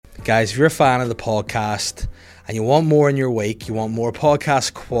guys, if you're a fan of the podcast and you want more in your week, you want more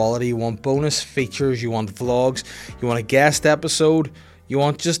podcast quality, you want bonus features, you want vlogs, you want a guest episode, you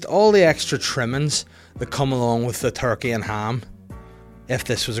want just all the extra trimmings that come along with the turkey and ham, if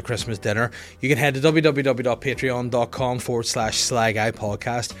this was a Christmas dinner, you can head to www.patreon.com/Sly Guy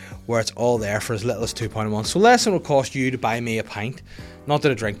Podcast, where it's all there for as little as £2 a month. So less than it will cost you to buy me a pint. Not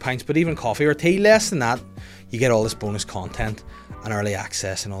that I drink pints, but even coffee or tea, less than that, you get all this bonus content and early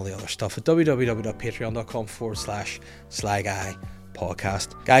access and all the other stuff at www.patreon.com/Sly Guy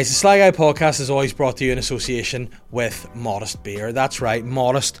Podcast. Guys, the Sly Guy Podcast is always brought to you in association with Modest Beer. That's right,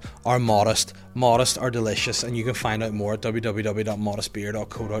 Modest are delicious, and you can find out more at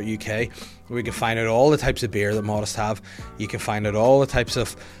www.modestbeer.co.uk, where you can find out all the types of beer that Modest have. You can find out all the types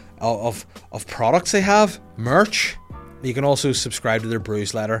of products they have, merch. You can also subscribe to their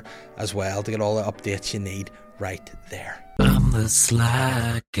newsletter as well to get all the updates you need right there. I'm the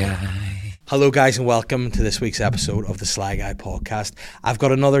Sly Guy. Hello guys, and welcome to this week's episode of the Sly Guy Podcast. I've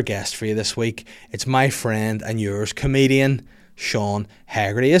got another guest for you this week. It's my friend and yours, comedian Sean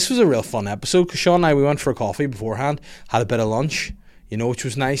Hegarty. This was a real fun episode because Sean and I, we went for a coffee beforehand, had a bit of lunch, which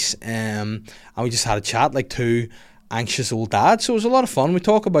was nice, and we just had a chat like two anxious old dads. So it was a lot of fun. We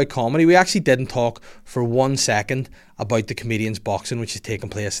talk about comedy. We actually didn't talk for 1 second about the Comedians Boxing, which is taking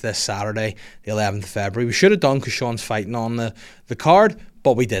place this Saturday, the 11th of February. We should have done because Sean's fighting on the card,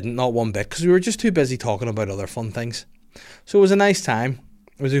 but we didn't, not one bit, because we were just too busy talking about other fun things. So it was a nice time.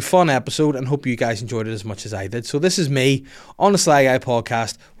 It was a fun episode, and hope you guys enjoyed it as much as I did. So this is me on the Sly Guy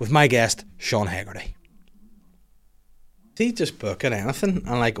Podcast with my guest, Sean Hegarty. See, just booking anything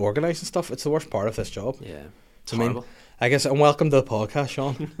and like organising stuff, it's the worst part of this job. Yeah. I mean, I guess, and welcome to the podcast,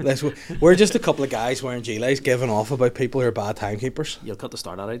 Sean. We're just a couple of guys wearing gilets giving off about people who are bad timekeepers. You'll cut the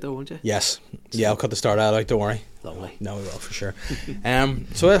start out though, won't you? Yes. Yeah, I'll cut the start out, don't worry. Lovely. No, we will, for sure.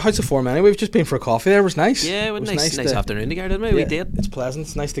 So how's the form anyway? We've just been for a coffee there. It was nice. Yeah, it was nice afternoon together, didn't we? Yeah, we did. It's pleasant.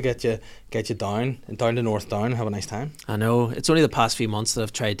 It's nice to get you down to North Down and have a nice time. I know. It's only the past few months that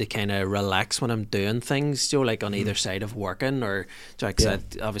I've tried to kind of relax when I'm doing things, like on either side of working, or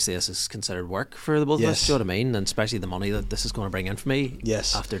obviously this is considered work for the both of us, do you know what I mean? And especially the money that this is going to bring in for me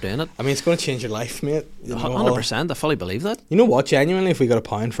after doing it. I mean, it's going to change your life, mate. 100%. I fully believe that. You know what? Genuinely, if we got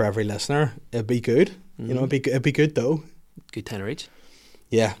 £1 for every listener, it'd be good. It'd be good though. Good tenner each.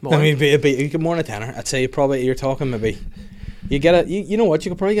 Yeah, more. I mean, it'd be you get more than a tenner. I'd say you're talking maybe you get a you know what,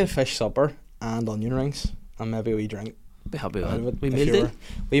 you could probably get a fish supper and onion rings and maybe a wee drink. Be happy with it.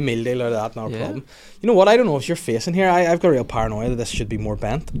 We meal deal out of that, not a problem. You know what? I don't know if you're facing here. I've got a real paranoia that this should be more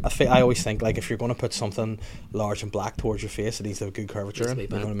bent. I always think like if you're going to put something large and black towards your face, it needs to have good curvature. You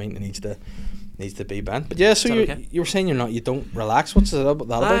know what I mean? It needs to be bent. But yeah, so you were saying you don't relax. What's that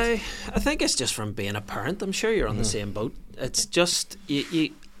about? I think it's just from being a parent. I'm sure you're on the same boat. It's just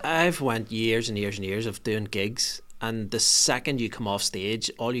I've went years and years and years of doing gigs, and the second you come off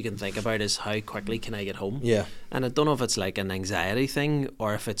stage, all you can think about is how quickly can I get home. Yeah. And I don't know if it's like an anxiety thing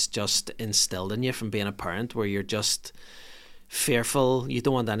or if it's just instilled in you from being a parent, where you're just fearful. You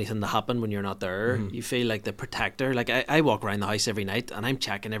don't want anything to happen when you're not there. You feel like the protector. Like I walk around the house every night and I'm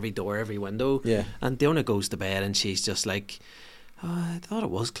checking every door, every window. Yeah. And Diona goes to bed and she's just like, oh, I thought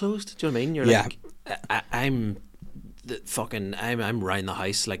it was closed. Do you know what I mean? You're like, I'm round the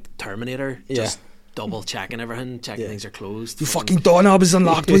house like Terminator, just double checking everything, things are closed. You fucking doorknob is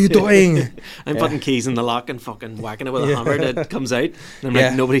unlocked. What are you doing? I'm putting keys in the lock and fucking whacking it with a hammer that comes out. And I'm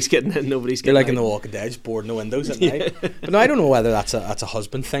like, nobody's getting in. You're like in The Walking Dead, just boarding the windows at night. But no, I don't know whether that's a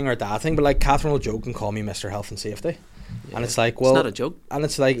husband thing or a dad thing. But like Catherine will joke and call me Mr. Health and Safety, and it's like, well, it's not a joke. And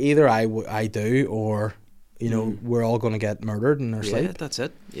it's like either I do or. We're all going to get murdered in our sleep. Yeah, that's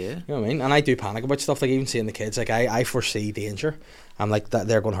it. Yeah. You know what I mean? And I do panic about stuff, like even seeing the kids. Like, I foresee danger. I'm like, that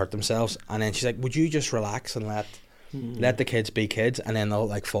they're going to hurt themselves. And then she's like, would you just relax and let the kids be kids? And then they'll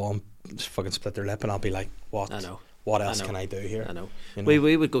like fall and fucking split their lip. And I'll be like, what? I know. What else can I do here? I know.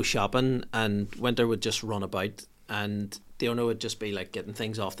 We would go shopping and Winter would just run about and Diona would just be like getting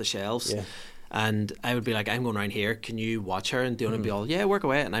things off the shelves. Yeah. And I would be like, I'm going around here. Can you watch her? And Diona would be all, yeah, work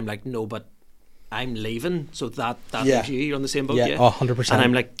away. And I'm like, no, but I'm leaving, so that leaves you're on the same boat. Yeah, 100%. And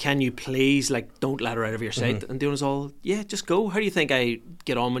I'm like, can you please, like, don't let her out of your sight? And Diona's all, just go. How do you think I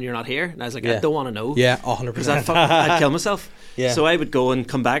get on when you're not here? And I was like, I don't want to know. Yeah, 100%. Because I'd kill myself. Yeah. So I would go and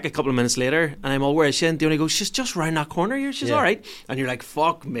come back a couple of minutes later, and I'm all, where is she? And Diona goes, she's just round that corner here. She's all right. And you're like,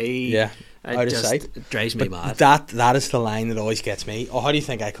 fuck me. Yeah. Out of sight. It drives me mad. That is the line that always gets me. Oh, how do you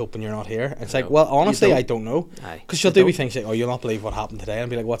think I cope when you're not here? And it's like, well, honestly, I don't know. Because she'll do me things like, oh, you'll not believe what happened today. And I'll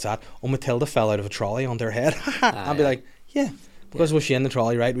be like, what's that? Oh, Matilda fell out of a trolley onto her head. I'll be like, yeah. Because was she in the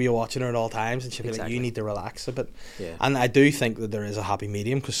trolley, right? Were you watching her at all times? And she'd be like, you need to relax a bit. Yeah. And I do think that there is a happy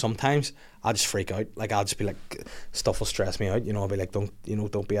medium, because sometimes I'll just freak out. Like, I'll just be like, stuff will stress me out. I'll be like,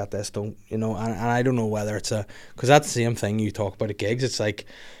 don't be at this, don't, and I don't know whether it's because that's the same thing you talk about at gigs. It's like,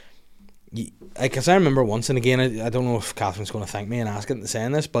 because I remember once, and again, I don't know if Catherine's going to thank me and ask it and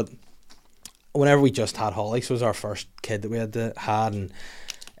saying this, but whenever we just had Holly, so it was our first kid that we had,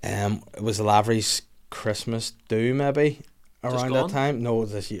 and it was the Lavery's Christmas do maybe around that time. No,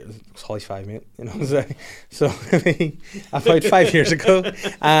 this year it was Holly's 5, mate. So about 5 years ago,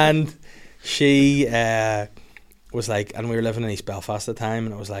 and she was like, and we were living in East Belfast at the time,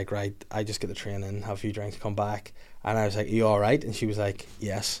 and it was like, right, I just get the train in, have a few drinks, come back, and I was like, are you all right? And she was like,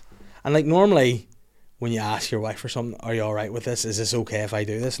 yes. And like, normally when you ask your wife or something, are you all right with this? Is this okay if I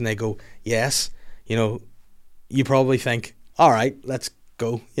do this? And they go, yes. You probably think, all right, let's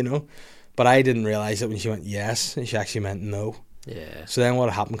go. But I didn't realise that when she went yes, she actually meant no. Yeah. So then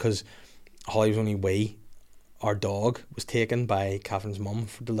what happened, because Holly was only wee, our dog was taken by Catherine's mum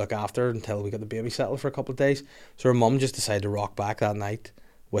to look after her until we got the baby settled for a couple of days. So her mum just decided to rock back that night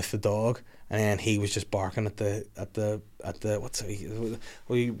with the dog, and then he was just barking at the what's it,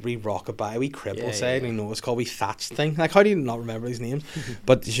 we rock it by, we cribble side, it's called, we thatch thing. Like, how do you not remember these names?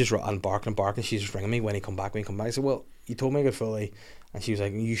 But she's just barking. She's just ringing me when he come back. I said, well, you told me to go fully, and she was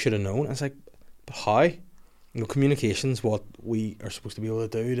like, you should have known. I was like, but how? Communication's what we are supposed to be able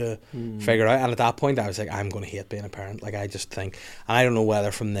to do to figure out. And at that point I was like, I'm going to hate being a parent. Like, I just think, and I don't know whether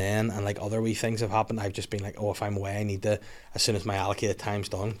from then and like other wee things have happened, I've just been like, oh, if I'm away, I need to, as soon as my allocated time's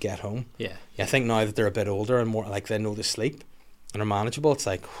done, get home. Yeah, I think now that they're a bit older and more like they know to sleep and are manageable, it's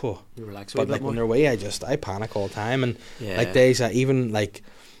like, whew. You relax. But like when they're away, I panic all the time. And like days that even like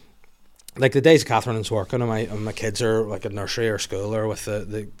the days Catherine's working and my kids are like at nursery or school or with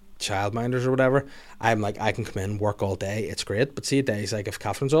the childminders or whatever, I'm like, I can come in, work all day, it's great. But see days like if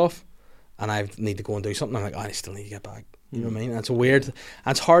Catherine's off and I need to go and do something, I'm like, I still need to get back. You know what I mean? And it's weird, and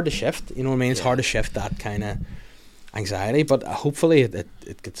it's hard to shift. You know what I mean? It's hard to shift that kind of anxiety, but hopefully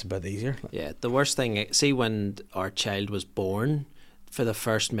it gets a bit easier. Yeah, the worst thing, see, when our child was born, for the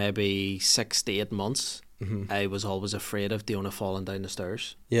first maybe 6 to 8 months, I was always afraid of Diona falling down the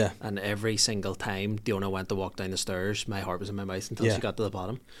stairs. Yeah. And every single time Diona went to walk down the stairs, my heart was in my mouth until she got to the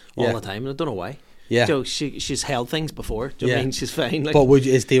bottom. All the time. And I don't know why. Yeah. So she's held things before. Do you know what I mean? She's fine. Like, but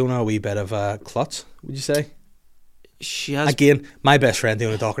is Diona a wee bit of a klutz, would you say? She has... Again, my best friend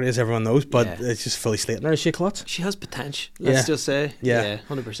Diona Docherty, as everyone knows, but it's just fully slating her. Is she a klutz? She has potential. Let's just say. Yeah.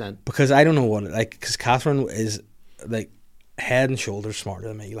 100%. Because I don't know what... Because Catherine is, like, head and shoulders smarter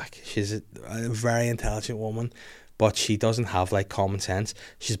than me. Like, she's a very intelligent woman, but she doesn't have like common sense.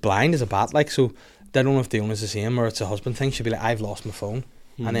 She's blind as a bat, like, so I don't know if Diona's the same or it's a husband thing. She'll be like, I've lost my phone,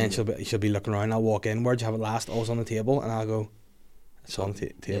 and then she'll be looking around. I'll walk in, where'd you have it last? Oh, it was on the table, and I'll go, it's on the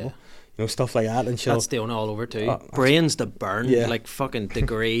table. Stuff like that. And that's Diona all over too. Brains to burn, like fucking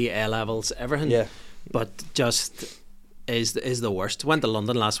degree, A levels, everything. But just is the worst. Went to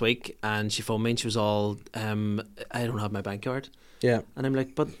London last week and she phoned me and she was all, I don't have my bank card. Yeah. And I'm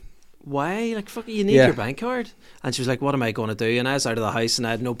like, but why? Like, fuck, you need your bank card. And she was like, what am I going to do? And I was out of the house and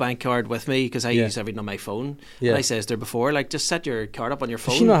I had no bank card with me because I use everything on my phone. And I says to her before, like, just set your card up on your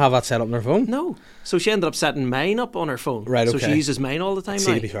phone. Does she not have that set up on her phone? No. So she ended up setting mine up on her phone. Right, okay. So she uses mine all the time.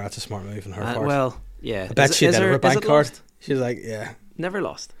 See, to be fair, that's a smart move on her part. Well, yeah. I bet she did have her bank card. She's like, never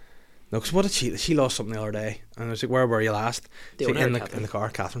lost. No, because what did she lost something the other day, and I was like, where were you last? Like, in the car,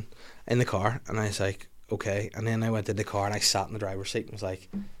 Catherine, in the car, and I was like, okay, and then I went to the car and I sat in the driver's seat and was like,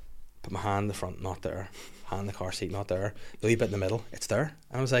 put my hand in the front, not there, hand in the car seat, not there, the wee bit in the middle, it's there,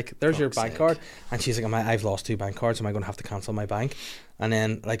 and I was like, there's your bank card, and she's like, I've lost 2 bank cards, am I going to have to cancel my bank? And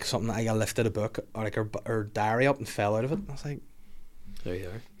then like something, I lifted a book or like her diary up and fell out of it, and I was like, there you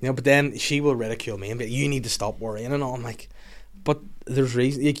are. But then she will ridicule me and be like, you need to stop worrying and all. I'm like, but there's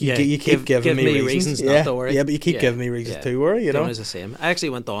reasons. You keep giving me reasons not to worry. Yeah, but you keep giving me reasons to worry. You know, it's the same. I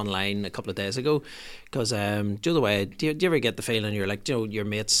actually went online a couple of days ago because do you know the way? Do you ever get the feeling you're like, your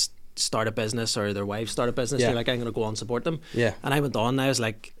mates start a business or their wives start a business? You're like, I'm going to go and support them. Yeah. And I went on. And I was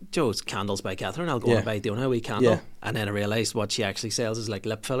like, it's candles by Catherine. I'll go and buy Diona a wee candle. Yeah. And then I realised what she actually sells is like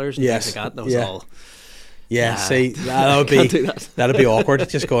lip fillers and things like that. That was all. Yeah, see, that'd be awkward.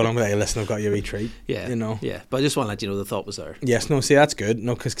 Just going on with, hey, listen, I've got your retreat. Yeah, Yeah, but I just want to let you know the thought was there. Yes, no, see, that's good.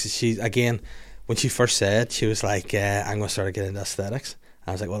 No, because she, again, when she first said, she was like, I'm going to start getting into aesthetics.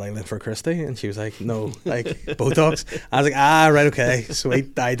 I was like, well, like Lynn for Christie, and she was like, no, like Botox. I was like, right, okay,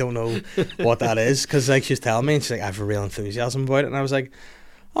 sweet. I don't know what that is, because like she was telling me, and she's like, I have a real enthusiasm about it, and I was like,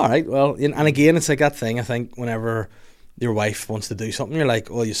 all right, well, and again, it's like that thing. I think whenever your wife wants to do something, you're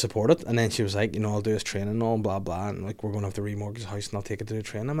like, oh, you support it. And then she was like, you know, I'll do this training and all, blah blah, and like, we're going to have to remortgage the house and I'll take it to the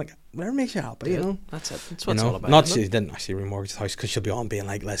training. I'm like, whatever makes you happy, you know. That's it. That's what it's all about. Not she didn't actually remortgage the house, because she'll be on being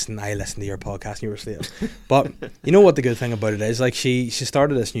like, listen, I listened to your podcast and you were asleep. But you know what the good thing about it is, like, she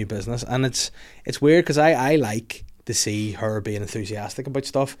started this new business, and it's weird because I like to see her being enthusiastic about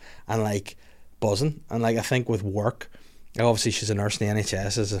stuff and like buzzing. And like, I think with work, obviously she's a nurse, and the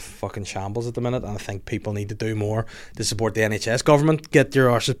NHS is a fucking shambles at the minute, and I think people need to do more to support the NHS. Government, get your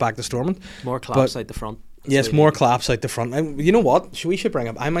arses back to storming. More claps out the front. Yes, more claps out the front. And you know what? We should bring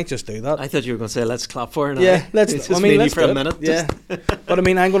up. I might just do that. I thought you were going to say, let's clap for her now. Yeah, let's. It's just I mean, let's for a minute. Yeah, but I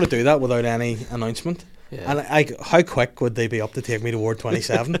mean, I'm going to do that without any announcement. Yeah. And how quick would they be up to take me to Ward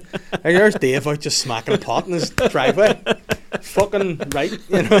 27? Like, there's Dave out just smacking a pot in his driveway. Fucking right,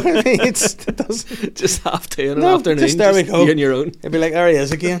 you know. It doesn't just half 2 in an afternoon. Just there we go. You on your own. It'd be like, there he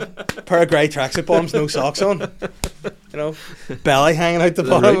is again. Pair of grey tracksuit bottoms, no socks on. You know, belly hanging out the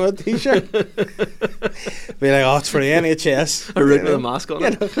bottom of a t-shirt. Be like, oh, it's for the NHS. A root with a mask on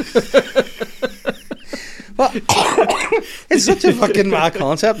it. But it's such a fucking mad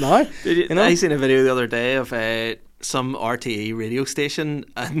concept now. You know? I seen a video the other day of some RTE radio station,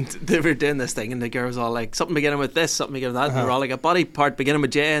 and they were doing this thing, and the girl was all like, something beginning with this, something beginning with that, and they're all like, a body part beginning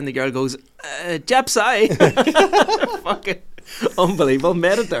with J, and the girl goes, Jepsai. Fucking unbelievable.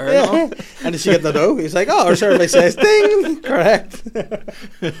 Made it there. Yeah. And did she get the no? He's like, oh, our survey says ding, correct.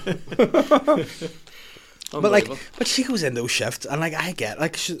 But she goes in those shifts, and like, I get,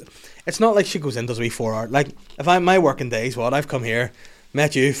 like, it's not like she goes in, does a wee 4 hour. Like, if my working days, I've come here,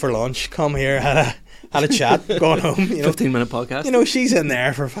 met you for lunch, come here, had a chat, gone home, you know, 15-minute podcast. You know, she's in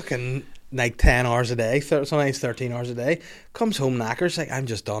there for fucking like 10 hours a day, sometimes 13 hours a day, comes home knackered, like, I'm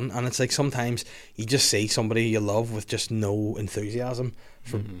just done. And it's like, sometimes you just see somebody you love with just no enthusiasm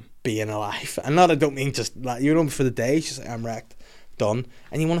for being alive. And I don't mean just like, you know, for the day, she's like, I'm wrecked, done.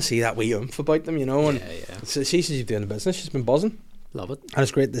 And you want to see that wee oomph about them, you know. And so she says, you're doing the business, she's been buzzing. Love it. And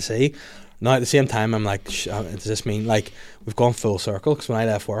it's great to see. Now, at the same time, I'm like, does this mean, like, we've gone full circle? Because when I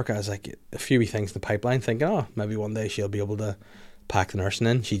left work, I was like, a few wee things in the pipeline, thinking, oh, maybe one day she'll be able to pack the nursing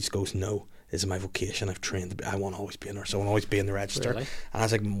in. She just goes, no, this is my vocation. I've trained to be, I want to always be a nurse. I want to always be in the register. Really? And I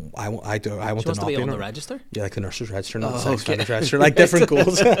was like, I want to not be be on the register? Yeah, like the nurse's register, not the sex offenders register. Like, different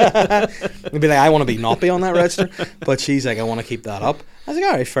goals. It'd be like, I want to not be on that register. But she's like, I want to keep that up. I was like,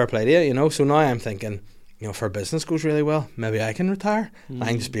 all right, fair play to you, you know. So now I'm thinking, you know, if her business goes really well, maybe I can retire. I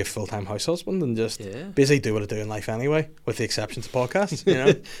can just be a full-time house husband and just basically do what I do in life anyway, with the exceptions of podcasts, you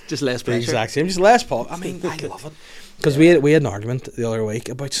know. Just less pressure. The exact same, just less I mean, I love it. Because we had an argument the other week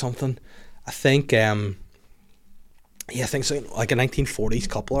about something. I think, I think so, like a 1940s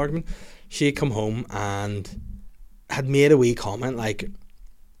couple argument. She had come home and had made a wee comment, like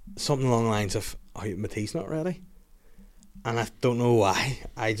something along the lines of, oh, my tea's not ready. And I don't know why.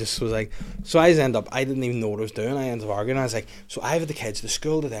 I just was like, so I didn't even know what I was doing. I ended up arguing. I was like, so I've had the kids to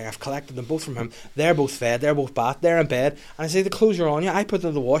school today. I've collected them both from him. They're both fed. They're both bathed. They're in bed. And I said, the clothes are on you. I put them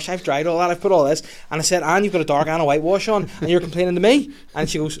in the wash. I've dried all that. I've put all this. And I said, and you've got a dark and a white wash on. And you're complaining to me. And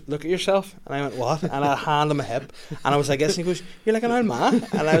she goes, look at yourself. And I went, what? And I hand on my hip. And I was like, yes. And he goes, you're like an old man.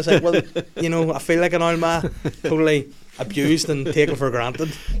 And I was like, well, you know, I feel like an old man. Totally abused and taken for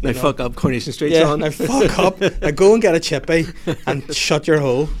granted. Now fuck up, Coronation Street, yeah, Sean. Now fuck up. Now go and get a chippy and shut your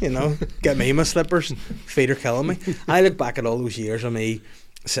hole, you know. Get me my slippers. Feet are killing me. I look back at all those years of me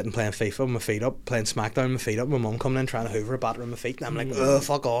sitting playing FIFA with my feet up, playing Smackdown with my feet up, my mum coming in trying to hoover a batter in my feet, and I'm like, ugh,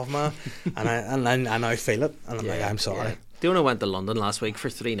 fuck off, man. And I now feel it, and I'm like, I'm sorry. Yeah. Diona went to London last week for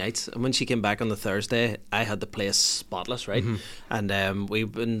 3 nights, and when she came back on the Thursday, I had the place spotless, right? And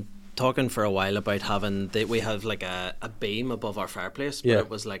we've been talking for a while about we have like a beam above our fireplace, but it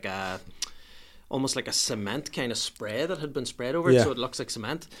was like almost like a cement kind of spray that had been sprayed over it, so it looks like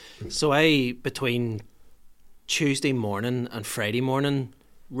cement. So I, between Tuesday morning and Friday morning,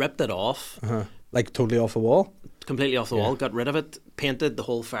 ripped it off. Like totally off the wall? Completely off the wall, got rid of it, painted the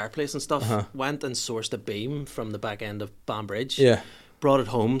whole fireplace and stuff, went and sourced a beam from the back end of Banbridge, brought it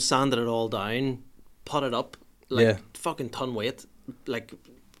home, sanded it all down, put it up, like fucking ton weight, like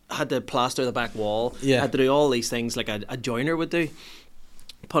had to plaster the back wall, had to do all these things like a joiner would do,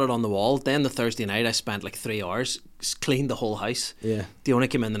 put it on the wall. Then the Thursday night I spent like 3 hours, cleaned the whole house. Diona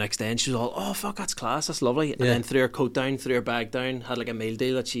came in the next day and she was all, oh fuck, that's class, that's lovely. And then threw her coat down, threw her bag down, had like a meal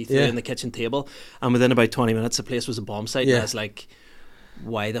deal that she threw in the kitchen table, and within about 20 minutes the place was a bomb site. And I was like,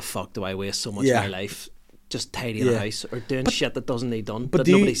 why the fuck do I waste so much of my life just tidying a house or doing shit that doesn't need done, that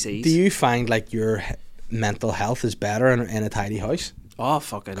nobody sees? Do you find like your mental health is better in a tidy house? Oh,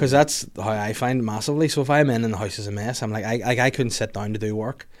 fucking. Because that's how I find massively. So if I'm in and the house is a mess, I'm like, I couldn't sit down to do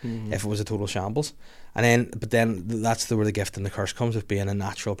work if it was a total shambles. And then, but then that's where the gift and the curse comes of being a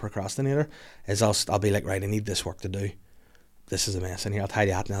natural procrastinator. Is I'll be like, right, I need this work to do. This is a mess in here. I'll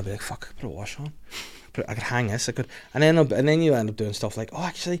tidy up and I'll be like, fuck, put a wash on. I could hang this. I could, and then you end up doing stuff like, oh,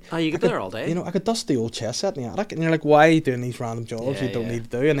 actually, you could be there all day. You know, I could dust the old chess set in the attic, and you're like, why are you doing these random jobs you don't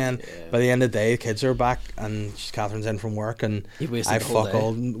need to do? And then by the end of the day, the kids are back, and Catherine's in from work, and I fuck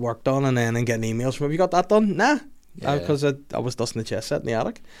all work done, and then getting emails from, have you got that done? Nah. Because I was dusting the chess set in the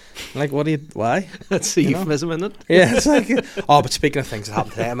attic. I'm like, why? That's a euphemism, isn't it? Yeah, it's like, oh, but speaking of things that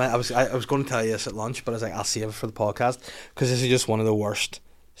happened today, I was going to tell you this at lunch, but I was like, I'll save it for the podcast, because this is just one of the worst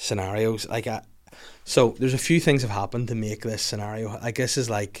scenarios. Like, so there's a few things have happened to make this scenario. I guess is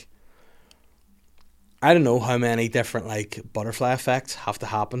like, I don't know how many different like butterfly effects have to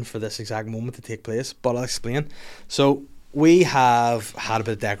happen for this exact moment to take place, but I'll explain. So we have had a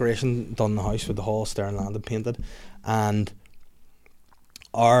bit of decoration done in the house with the hall stair and landing painted, and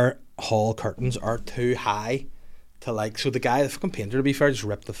our hall curtains are too high to like, so the fucking painter, to be fair, just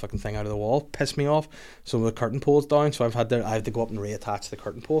ripped the fucking thing out of the wall, pissed me off. So the curtain pole's down, so I have to go up and reattach the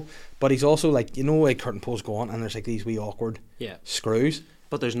curtain pole. But he's also like, you know, like curtain poles go on and there's like these wee awkward screws.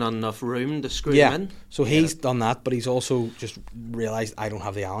 But there's not enough room to screw them in. So he's done that, but he's also just realised I don't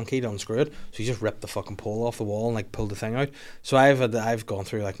have the Allen key to unscrew it. So he just ripped the fucking pole off the wall and like pulled the thing out. So I've gone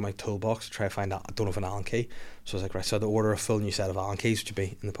through like my toolbox to try to find out. I don't have an Allen key. So I was like, right, so I had to order a full new set of Allen keys, which will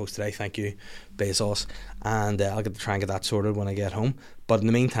be in the post today. Thank you, Bezos. And I'll try and get that sorted when I get home. But in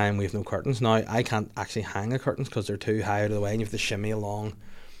the meantime, we have no curtains. Now, I can't actually hang the curtains because they're too high out of the way and you have to shimmy along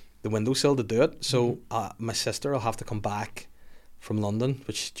the windowsill to do it. So my sister will have to come back from London,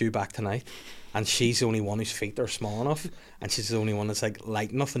 which is due back tonight, and she's the only one whose feet are small enough, and she's the only one that's like light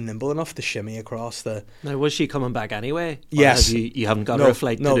enough and nimble enough to shimmy across the. Now, was she coming back anyway? Yes. You haven't got her a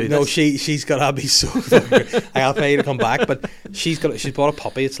flight to do this? No, she's got to be so. I have paid to come back, but she's bought a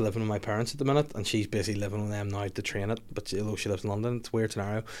puppy. It's living with my parents at the minute, and she's basically living with them now to train it. But although she lives in London, it's a weird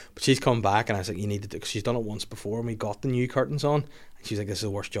scenario. But she's come back, and I was like, you need to do, because she's done it once before, and we got the new curtains on, and she's like, this is the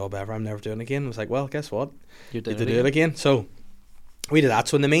worst job ever. I'm never doing it again. I was like, well, guess what? You're doing it again. So we did that.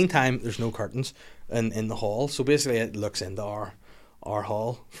 So in the meantime, there's no curtains in the hall. So basically, it looks into our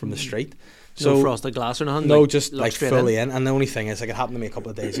hall from the street. So no frosted glass or nothing? No, just like fully in. And the only thing is, like, it happened to me a couple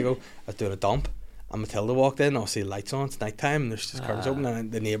of days ago. I was doing a dump, and Matilda walked in. Obviously, lights on. It's night time, and there's just curtains open, and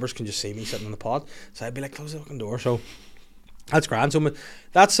the neighbours can just see me sitting in the pod. So I'd be like, close the fucking door. So that's grand. So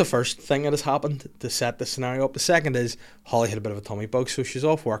that's the first thing that has happened to set the scenario up. The second is Holly had a bit of a tummy bug, so she's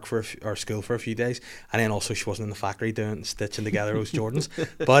off work or school for a few days, and then also she wasn't in the factory stitching together those Jordans.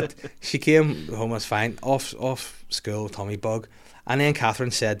 But she came home, was fine, off school, tummy bug. And then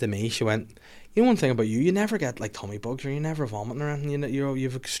Catherine said to me, she went, you know, one thing about you never get like tummy bugs, or you never vomit or anything. You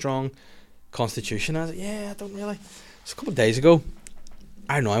have a strong constitution. I was like, yeah, I don't really. So a couple of days ago,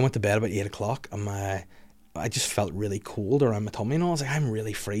 I don't know, I went to bed about 8 o'clock, and I just felt really cold around my tummy, and I was like, I'm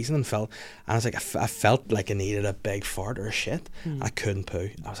really freezing, and I was like, I felt like I needed a big fart or a shit. I couldn't poo.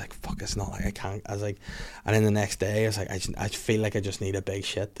 I was like, fuck, it's not like I can't. I was like, and then the next day I was like, I feel like I just need a big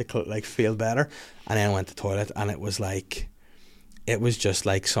shit to like feel better. And then I went to the toilet, and it was just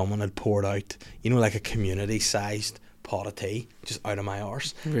like someone had poured out, you know, like a community sized pot of tea just out of my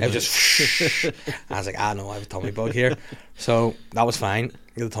arse. Really? It was just I was like, no, I have a tummy bug here. So that was fine,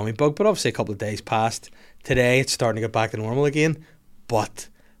 the tummy bug. But obviously a couple of days passed. Today it's starting to get back to normal again, but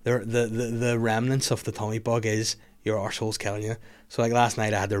the remnants of the tummy bug is your arsehole's killing you. So like last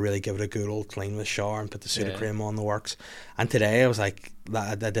night I had to really give it a good old clean with a shower and put the Sudocrem on the works. And today I was like,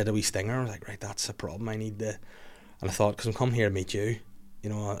 I did a wee stinger. I was like, right, that's the problem. I need to. And I thought, because I'm coming here to meet you, you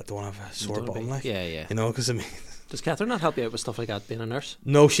know, I don't want to have a sore bum, like, you know, because I mean. Does Catherine not help you out with stuff like that, being a nurse?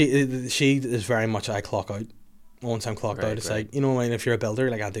 No, she is very much, I clock out. Once I'm clocked out, it's like, you know, I mean, if you're a builder,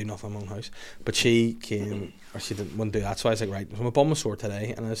 like, I do nothing in my own house. But she came, or she wouldn't do that. So I was like, right, so my bum was sore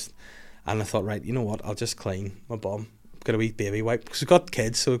today, and I thought, right, you know what, I'll just clean my bum. Got a wee baby wipe, because we've got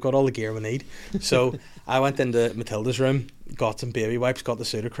kids, so we've got all the gear we need. So I went into Matilda's room, got some baby wipes, got the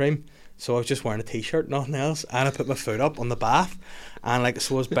Sudocrem. So I was just wearing a t-shirt, nothing else, and I put my foot up on the bath, and like,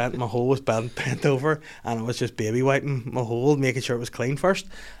 so I was bent, my hole was bent over, and I was just baby wiping my hole, making sure it was clean first.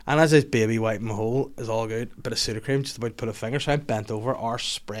 And as I was baby wiping my hole, it's all good, a bit of Sudocrem, just about to put a finger, so I bent over, arse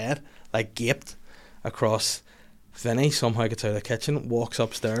spread, like gaped across Vinny somehow gets out of the kitchen, walks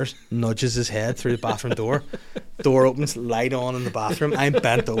upstairs, nudges his head through the bathroom door. Door opens, light on in the bathroom. I'm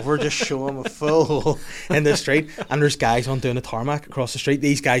bent over, just showing him a full hole in the street. And there's guys on doing a tarmac across the street.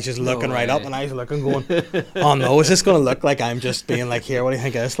 These guys just looking right up, and I was looking, going, "Oh no, is this going to look like I'm just being like, here, what do you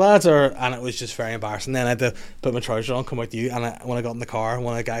think of this, lads?" And it was just very embarrassing. Then I had to put my trousers on, come out to you, and when I got in the car,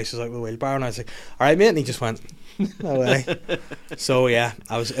 one of the guys was out with a wheelbarrow, and I was like, "All right, mate," and he just went, "No way." So yeah,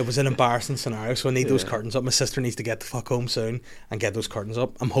 it was an embarrassing scenario. So I need those curtains up. My sister needs to get the fuck home soon and get those curtains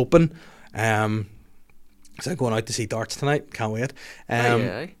up. I'm hoping. So I'm going out to see darts tonight. Can't wait.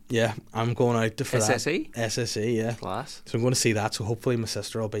 Yeah, I'm going out for SSE? that. SSE, yeah. Class. So I'm going to see that. So hopefully my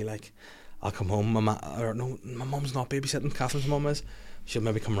sister will be like, I'll come home. My mum's not babysitting. Catherine's mum is. She'll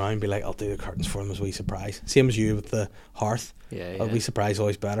maybe come round and be like, I'll do the curtains for them as a wee surprise. Same as you with the hearth. Yeah. A wee surprise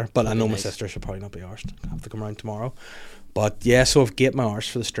always better. But I know my nice. sister should probably not be arsed. I'll have to come round tomorrow. But yeah, so I've get my arse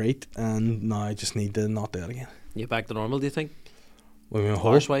for the street, and now I just need to not do it again. You back to normal, do you think?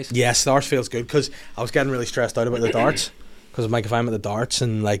 Arse-wise? Yes, the arse feels good, because I was getting really stressed out about the darts. Because like if I'm at the darts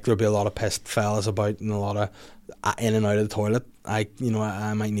and like there'll be a lot of pissed fellas about and a lot of in and out of the toilet, I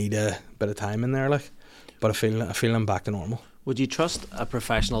might need a bit of time in there, like. But I feel I'm back to normal. Would you trust a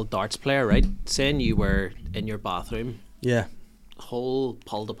professional darts player, right? Saying you were in your bathroom, Yeah. hole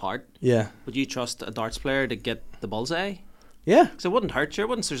pulled apart. Yeah. Would you trust a darts player to get the bullseye? Yeah. Because it wouldn't hurt you,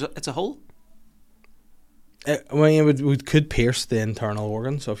 wouldn't it? It's a hole. It could pierce the internal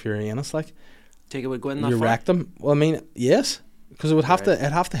organs of your anus, like. Take it would go in that Your far? rectum. Well, I mean, yes, because it would have to.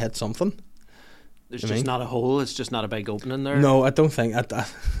 It'd have to hit something. There's just not a hole. It's just not a big opening there. No, I don't think.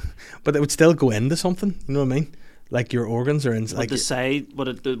 But it would still go into something. You know what I mean? Like your organs are in. Would Like the side,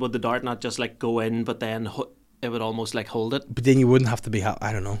 would the dart not just like go in, but then it would almost like hold it? But then you wouldn't have to be.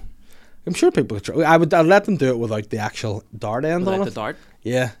 I don't know. I'm sure people could try. I'd let them do it without the actual dart end Without on the it. dart?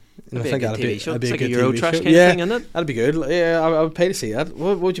 Yeah. That'd be a good TV show. That'd be It's a like a good Euro TV trash show. kind of thing, isn't it? That'd be good. Yeah, I would pay to see that.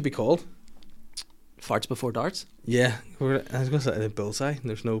 What would you be called? Farts before darts? Yeah, I was going to say the bullseye.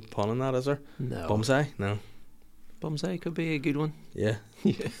 There's no pun on that, is there? No. Bumseye? No. Bumseye could be a good one. Yeah.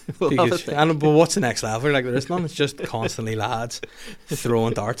 We'll Be have good. a think. But what's the next level? Like there is none. It's just constantly lads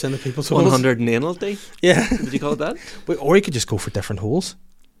throwing darts into people's holes. 100 analty? Yeah. Would you call it that? Or you could just go for different holes.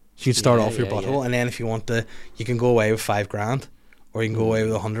 So you'd start Yeah, off your yeah, butthole, and then if you want to, you can go away with $5,000, or you can go away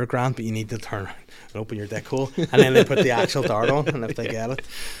with $100,000, but you need to turn around and open your dick hole, and then they put the actual dart on, and if they get it,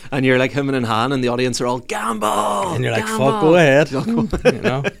 And you're like hemming and hawing, and the audience are all gamble, and you're like, gamble. fuck, go ahead. You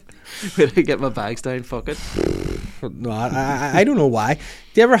know. Where do I get my bags down? Fuck it. No, I don't know why. Do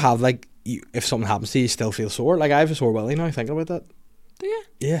you ever have like if something happens to you, you still feel sore? Like I have a sore willy now thinking about that. Do you?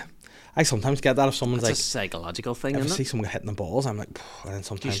 Yeah, I sometimes get that if someone's It's like. a psychological thing, If I isn't see it? someone hitting the balls, I'm like, and then You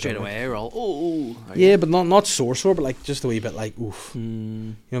sometimes straight I'm like- away are all, oh. Yeah, but not sore, but like just a wee bit like oof. You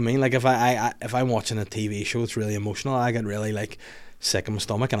know what I mean? Like if if I'm watching a TV show, it's really emotional. I get really like sick in my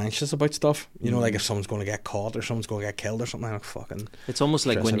stomach and anxious about stuff. You know, like if someone's going to get caught or someone's going to get killed or something, I'm like fucking. It's almost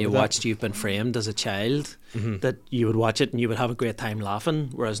like stress when out you with that. watched You've Been Framed as a child, Mhm. that you would watch it and you would have a great time laughing,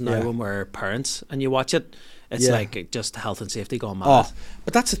 whereas now Yeah. when we're parents and you watch it, it's Yeah. like just health and safety gone mad. Oh,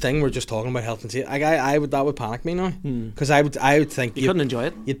 but that's the thing. We're just talking about health and safety. Like that would panic me now because I would think You couldn't enjoy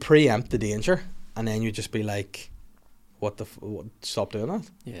it. you'd preempt the danger and then you'd just be like, what, stop doing that.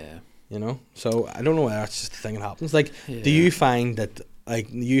 Yeah. You know. So I don't know whether that's just the thing that happens. Like, Yeah. do you find that like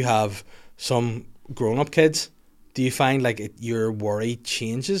you have some grown-up kids? Do you find like your worry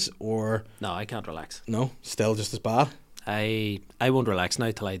changes or No, I can't relax. no? Still just as bad. I won't relax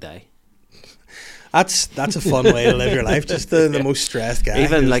now till I die. That's a fun way to live your life. Just the most stressed guy.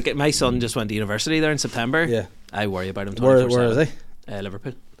 Even who's- like my son just went to university there in September. yeah. I worry about him. Where 24/7. is he?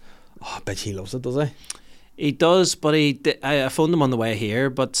 Liverpool. Oh, I bet he loves it, does he? He does, but I phoned him on the way here,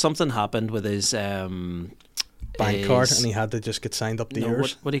 but something happened with his Bank card, and he had to just get signed up to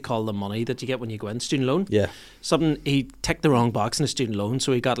yours. what do you call the money that you get when you go in? Student loan? Yeah. Something, he ticked the wrong box in his student loan,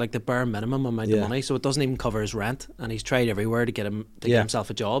 so he got like the bare minimum amount of Yeah. money, so it doesn't even cover his rent, and he's tried everywhere to get Yeah. himself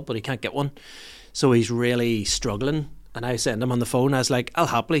a job, but he can't get one, so he's really struggling. And I sent him on the phone, I was like, I'll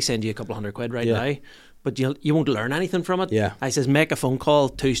happily send you a couple £100 right Yeah. now, but you won't learn anything from it. Yeah. I says, make a phone call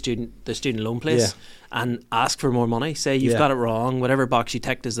to the student loan place and ask for more money. Say you've Yeah. got it wrong, whatever box you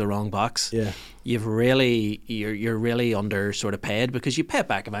ticked is the wrong box. Yeah. You're really under sort of paid, because you pay it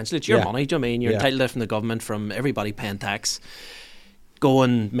back eventually. It's your Yeah. money, do you know what I mean? You're Yeah. entitled to it from the government, from everybody paying tax. Go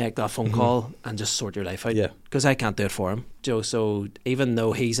and make that phone call and just sort your life out. Yeah. Because I can't do it for him, Joe. So even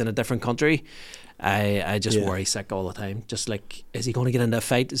though he's in a different country, I just Yeah. worry sick all the time. Just like, is he going to get into a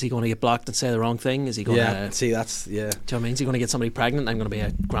fight? Is he going to get blocked and say the wrong thing? Is he going Yeah. to... See, that's Do you know what I mean? Is he going to get somebody pregnant? I'm going to be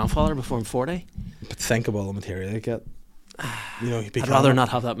a grandfather before I'm 40. But think of all the material you get. You'd be I'd rather not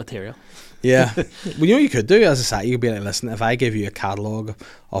have that material. Yeah. Well, you know what you could do as a site? You could be like, listen, if I give you a catalogue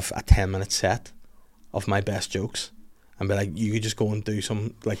of a 10-minute set of my best jokes, and be like, you could just go and do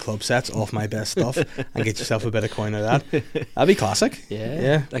some like club sets off my best stuff and get yourself a bit of coin out of that. That'd be classic.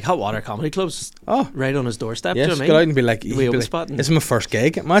 Yeah. Like Hot Water Comedy Club's right on his doorstep. Yeah, Do you know what I mean? go out and be like, The open spot. This is my first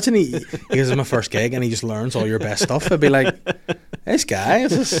gig. Imagine he gives him my first gig and he just learns all your best stuff. I'd be like, this guy,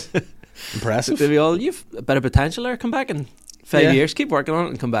 this is impressive. They'd be all, you've a bit of potential there, come back in 5 years, keep working on it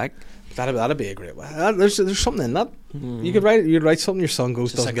and come back. That'd be a great way. There's something in that. You'd write something, your son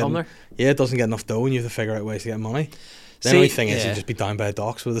goes, doesn't get enough dough, and you have to figure out ways to get money. The only thing is, he'd just be down by the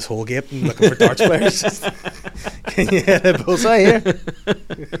docks with his whole gate and looking for darts players. Can you hit a bullseye here?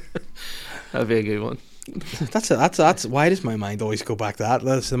 That'd be a good one. That's why does my mind always go back to that?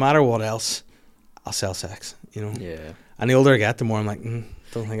 No matter what else, I'll sell sex. Yeah. And the older I get, the more I'm like, don't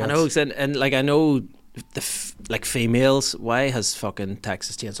think. I know, and like I know. Like females, why has fucking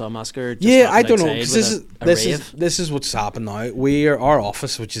Texas Chainsaw Massacre just I don't know, because this is what's happened now. Our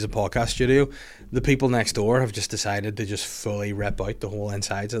office, which is a podcast studio, the people next door have just decided to just fully rip out the whole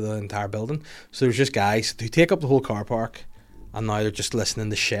insides of the entire building. So there's just guys who take up the whole car park, and now they're just listening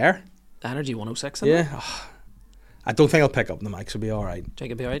to Cher. Energy 106. I don't think I'll pick up the mics. It'll be all right.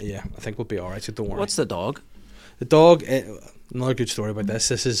 Think it'll be all right? Yeah, I think we'll be all right. So don't worry. What's the dog? The dog. Another good story about this.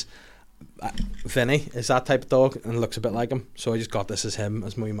 This is. Vinny is that type of dog and looks a bit like him, so I just got this as him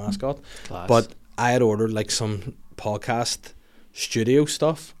as my mascot. Class. But I had ordered like some podcast studio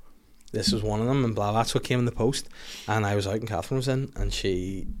stuff. This was one of them, and blah, that's what came in the post. And I was out and Catherine was in, and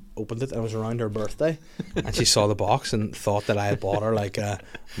she opened it, and it was around her birthday, and she saw the box and thought that I had bought her like a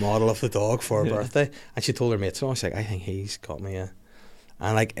model of the dog for her birthday, and she told her mates, so I was like, I think he's got me a.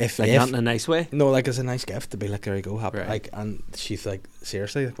 And like if not in a nice way. No, like it's a nice gift to be like, there you go, happy. Right. Like, and she's like,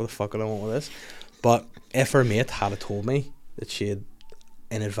 seriously, like, what the fuck do I want with this? But if her mate had told me that she had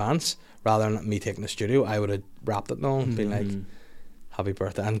in advance, rather than me taking the studio, I would have wrapped it and all and been like, happy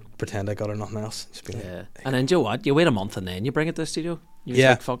birthday, and pretend I got her nothing else. Yeah. And then do you know what? You wait a month and then you bring it to the studio. You're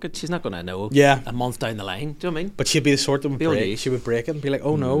like, fuck it, she's not going to know a month down the line. Do you know what I mean? But she'd be the sort that would break. She would break it and be like,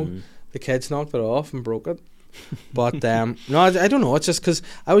 oh no, the kids knocked it off and broke it. But no, I don't know. It's just because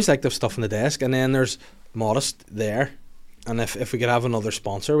I always like to have stuff on the desk, and then there's Modest there, and if we could have another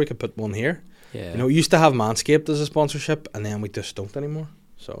sponsor, we could put one here. Yeah. We used to have Manscaped as a sponsorship, and then we just don't anymore.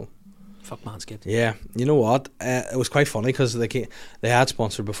 So fuck Manscaped. Yeah, you know what? It was quite funny because they had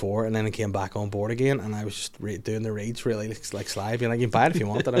sponsored before, and then it came back on board again, and I was just doing the reads really like sly, being like, you can buy it if you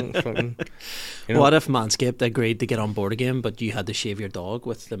want. I don't fucking. What if Manscaped agreed to get on board again, but you had to shave your dog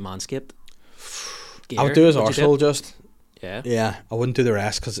with the Manscaped gear? I would do his arsehole just. Yeah, I wouldn't do the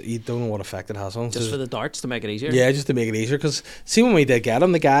rest because you don't know what effect it has on. Just for the darts to make it easier. Yeah, just to make it easier. Because see, when we did get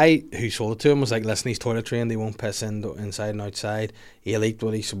him, the guy who sold it to him was like, "Listen, he's toilet trained. He won't piss inside and outside. He'll eat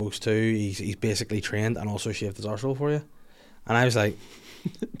what he's supposed to. He's basically trained, and also shaved his arsehole for you." And I was like,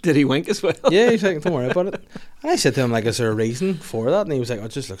 "Did he wink as well?" Yeah, he's like, "Don't worry about it." And I said to him, like, "Is there a reason for that?" And he was like, "Oh,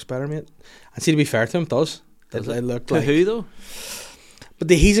 it just looks better, mate." And see, to be fair to him, it does. It looked to like who though? But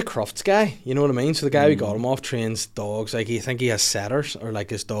he's a Crufts guy, you know what I mean? So the guy who got him off trains dogs. Like, you think he has setters, or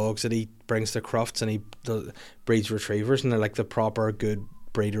like his dogs that he brings to Crufts, and he breeds retrievers, and they're like the proper good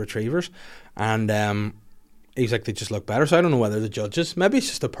breed retrievers. And he's like, they just look better. So I don't know whether the judges, maybe it's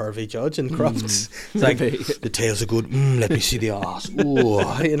just a pervy judge in Crufts. It's like, the tails are good. Let me see the ass. Ooh,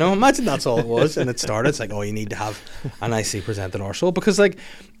 imagine that's all it was. And it started. It's like, oh, you need to have a nicely presented arsehole. Because like,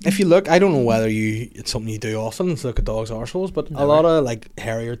 if you look, I don't know whether it's something you do often, to look at dogs' arseholes, but a lot of like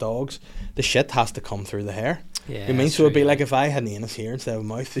hairier dogs, the shit has to come through the hair. Yeah, you mean? So it'd be like if I had an anus here instead of a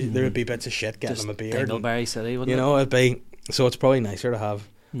mouth, there would be bits of shit getting just in my beard. Dingleberry City, wouldn't it? It'd be, so it's probably nicer to have.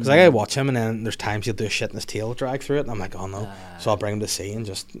 Because like I watch him, and then there's times he'll do shit in his tail drag through it, and I'm like, oh no. So I'll bring him to sea and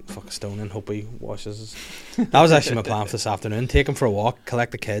just fuck a stone and hope he washes his. That was actually my plan for this afternoon. Take him for a walk,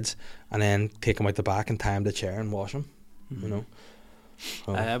 collect the kids, and then take him out the back and tie him to the chair and wash him.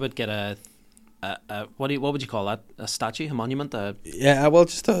 So. I would get a what would you call that? A statue, a monument?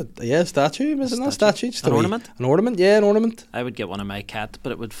 Just a statue. Isn't that a statue? Just an ornament? An ornament, yeah, an ornament. I would get one of my cat,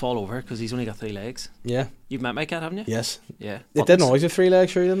 but it would fall over because he's only got 3 legs. Yeah. You've met my cat, haven't you? Yes. Yeah. It didn't always have 3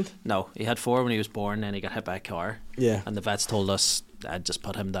 legs, sure you didn't? No, he had 4 when he was born, then he got hit by a car. Yeah. And the vets told us I'd just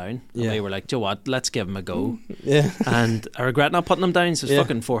put him down. And yeah. we were like, do you know what? Let's give him a go. Yeah. And I regret not putting him down, so it's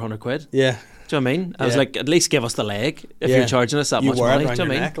fucking 400 quid. Yeah. Do you know what I mean? I was like, at least give us the leg if Yeah. you're charging us that You much wear it money. around Do you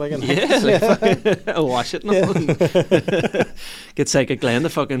know your what I neck, like, mean? and- Yeah, like, fucking, I'll wash it. And get Psychic Glenn to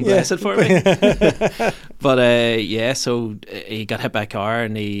fucking bless it for me. But so he got hit by a car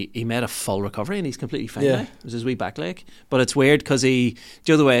and he made a full recovery and he's completely fine Yeah. now. It was his wee back leg. But it's weird because do you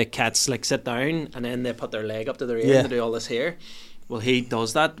know the way cats like sit down and then they put their leg up to their ear Yeah. and they do all this here? Well, he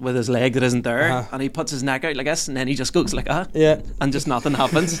does that with his leg that isn't there, Uh-huh. and he puts his neck out like this, and then he just goes like that, Yeah. and just nothing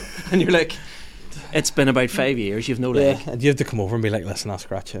happens. And you're like, it's been about 5 years, you've no leg. Yeah, and you have to come over and be like, listen, I'll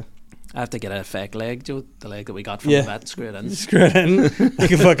scratch you. I have to get a fake leg, Joe, the leg that we got from Yeah. the vet, screw it in. Screw it in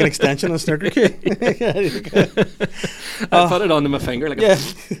like a fucking extension on a snooker cue. I put it onto my finger, like Yeah.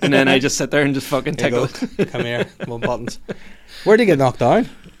 and then I just sit there and just fucking Here you tickle. go. Come here, one buttons. Where did he get knocked down?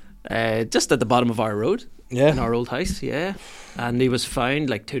 Just at the bottom of our road. Yeah. In our old house, yeah. And he was found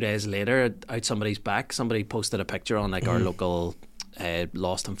like 2 days later out somebody's back. Somebody posted a picture on like our local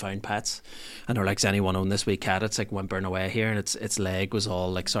lost and found pets, and they're like, "Does anyone own this wee cat? It's like whimpering away here, and its leg was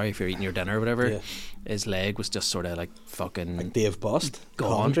all like, sorry if you're eating your dinner or whatever." Yeah. His leg was just sort of like fucking Like Dave Bust, gone.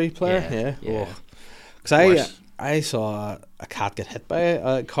 Coventry player. Yeah, Yeah. yeah. Because Worse. I saw a cat get hit by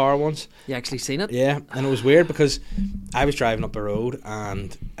a car once. You actually seen it? Yeah, and it was weird because I was driving up the road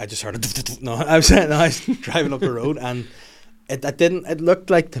and I just heard it. I was driving up the road and it looked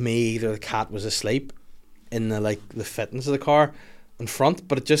like to me either the cat was asleep in the fittings of the car in front,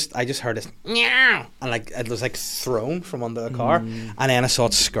 but I just heard this meow and like it was like thrown from under the car, and then I saw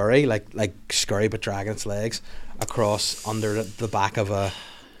it scurry like scurry but dragging its legs across under the back of a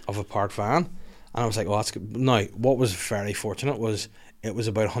parked van. And I was like, oh, that's good. Now, what was very fortunate was it was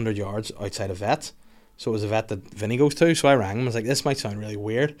about 100 yards outside a vet. So it was a vet that Vinny goes to. So I rang him. I was like, this might sound really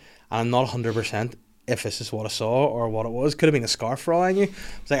weird. And I'm not 100% if this is what I saw or what it was. Could have been a scarf for all I knew.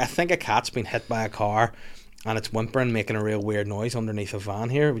 I was like, I think a cat's been hit by a car and it's whimpering, making a real weird noise underneath a van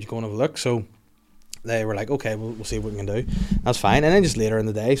here. Would you go and have a look? So they were like, okay, we'll see what we can do. That's fine. And then just later in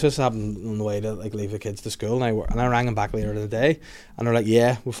the day, so this happened on the way to like leave the kids to school, and I rang them back later in the day, and they're like,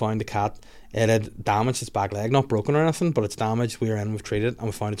 yeah, we found the cat. It had damaged its back leg, not broken or anything, but it's damaged. We were in, we've treated it, and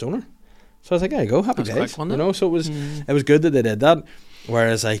we found its owner. So I was like, there you go, happy That was days. quick, wasn't it? So it was good that they did that.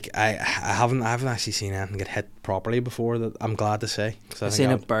 Whereas like I haven't actually seen anything get hit properly before. That I'm glad to say. I've seen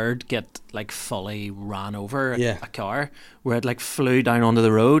a bird get like fully ran over Yeah. a car where it like flew down onto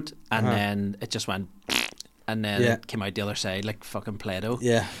the road and Uh-huh. then it just went and then Yeah. it came out the other side like fucking Play-Doh.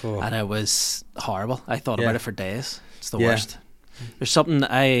 Yeah. Oh. And it was horrible. I thought Yeah. about it for days. It's the Yeah. worst. There's something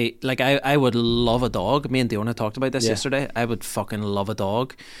I would love a dog. Me and Diona talked about this Yeah. yesterday. I would fucking love a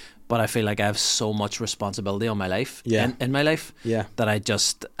dog, but I feel like I have so much responsibility on my life, Yeah. in my life, Yeah. that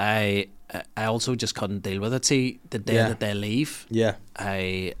I also just couldn't deal with it. See, the day Yeah. that they leave, Yeah.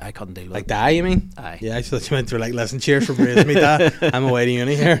 I couldn't deal with Like it. die, you mean? Aye. Yeah, I thought you meant to like, listen, cheers for raising me, Dad. I'm away to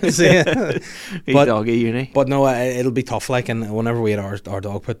uni here. See? Wee but- doggy uni. But no, it'll be tough. Like, and whenever we had our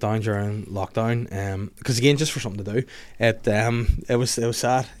dog put down during lockdown, because again, just for something to do, it was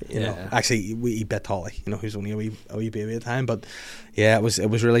sad. You know, Yeah. actually, he bit Holly. You know, who's only a wee baby at the time. But yeah, it was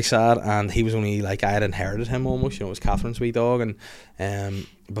really sad. And he was only like, I had inherited him almost. You know, it was Catherine's wee dog, and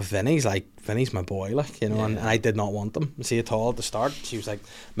but Vinny's my boy. Like, you know, and I did not want them. See at all at the start. She was like,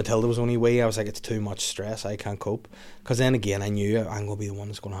 Matilda was only wee. I was like, it's too much stress. I can't cope. Because then again, I knew I'm gonna be the one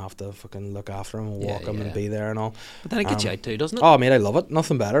that's gonna have to fucking look after him and Yeah, walk him and yeah. be there and all. But then it gets you out too, doesn't it? Oh, mate, I love it.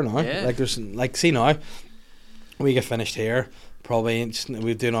 Nothing better now. Yeah. Like there's see now, we get finished here. Probably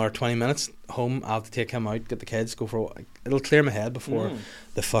we do another 20 minutes home. I'll have to take him out, get the kids, go for. It'll clear my head before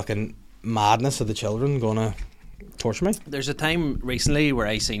the fucking madness of the children gonna torture me. There's a time recently where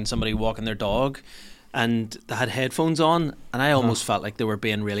I seen somebody walking their dog and they had headphones on, and I almost felt like they were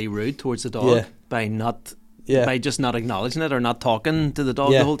being really rude towards the dog Yeah. by just not acknowledging it or not talking to the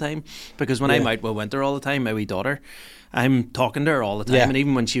dog Yeah. the whole time. Because when I'm Yeah. out with Winter all the time, my wee daughter, I'm talking to her all the time. Yeah. And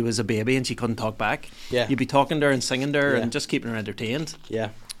even when she was a baby and she couldn't talk back, Yeah. you'd be talking to her and singing to her Yeah. and just keeping her entertained. Yeah,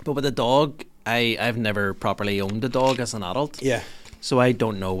 But with a dog, I've never properly owned a dog as an adult, yeah. so I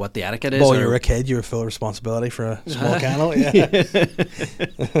don't know what the etiquette is. Well, or- you were a kid. You were full responsibility for a small kennel. Yeah,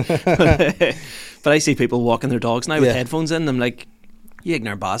 But I see people walking their dogs now with Yeah. headphones in. I'm like, you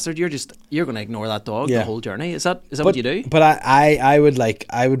ignorant bastard! You're going to ignore that dog Yeah. the whole journey. Is that what you do? But I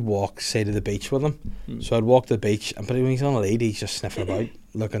would walk, say, to the beach with him. So I'd walk to the beach, but when he's on a lead, he's just sniffing about,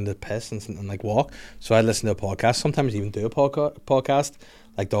 looking to piss and like walk. So I'd listen to a podcast. Sometimes even do a podcast,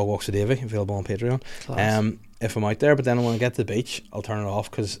 like Dog Walks with Davey, available on Patreon. Class. If I'm out there, but then when I get to the beach, I'll turn it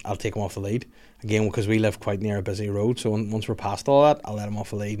off because I'll take him off the lead again because we live quite near a busy road. So once we're past all that, I'll let him off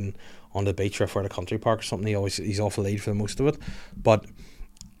the lead and on the beach or if we're at a country park or something. He's off the lead for the most of it, but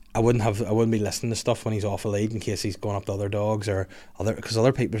I wouldn't be listening to stuff when he's off a lead in case he's going up to other dogs or because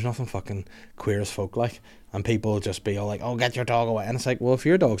other people, there's nothing fucking queer as folk like, and people just be all like, oh, get your dog away, and it's like, well, if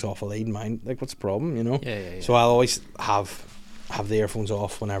your dog's off a lead, mine, like, what's the problem, you know? Yeah. So I'll always have the earphones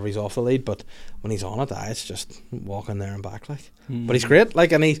off whenever he's off the lead, but when he's on it, it's just walking there and back, like. But he's great,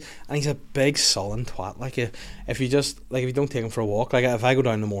 like, and he's a big sullen twat, like, if you don't take him for a walk, like, if I go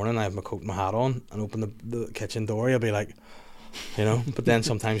down in the morning, I have my coat and my hat on and open the kitchen door, you'll be like, you know. But then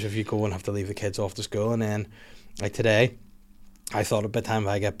sometimes if you go and have to leave the kids off to school, and then like today I thought by the time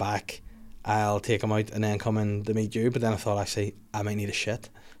I get back I'll take him out and then come in to meet you, but then I thought actually I might need a shit,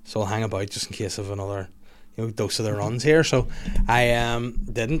 so I'll hang about just in case of another, you know, dose of the runs here. So I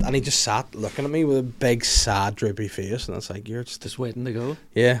didn't, and he just sat looking at me with a big sad droopy face, and it's like, you're just waiting to go.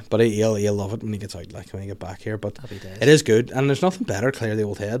 Yeah, but he'll love it when he gets out, like when he get back here. But Happy days. It is good, and there's nothing better, clear the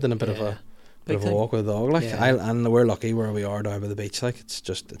old head, than a bit of a walk with a dog, like. Yeah. And we're lucky where we are down by the beach, like,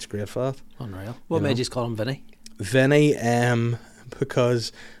 it's great for that. Unreal. What made you call him Vinny? Vinny,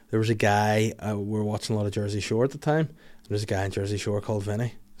 because there was a guy, we were watching a lot of Jersey Shore at the time, and there's a guy in Jersey Shore called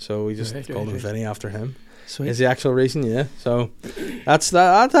Vinny, so we just called him Vinny after him. Sweet. Is the actual reason, yeah. So that's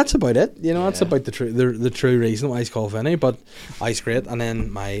about it, you know. That's about the true reason why he's called Vinny. But he's great. And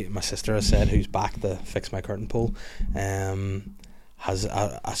then my sister has said, who's back to fix my curtain pole, has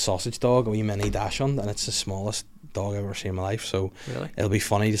a sausage dog, a wee mini Dachshund, and it's the smallest dog I've ever seen in my life. So really? It'll be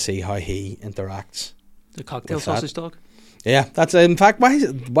funny to see how he interacts. The cocktail sausage dog. Yeah, that's in fact why is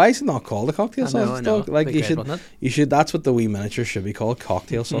it not called a cocktail sausage dog? Like, you should. That's what the wee miniatures should be called,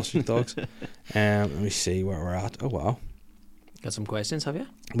 cocktail sausage dogs. Let me see where we're at. Oh wow, got some questions, have you?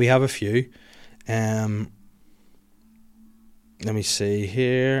 we have a few. Let me see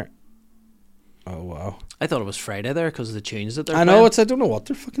here. Oh wow, I thought it was Friday there because of the tunes that they're I playing. know, I don't know what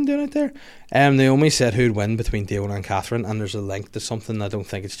they're fucking doing out there. Naomi said who'd win between Diona and Catherine, and there's a link to something. I don't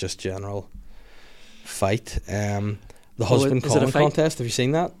think it's just general fight. The husband calling contest. Have you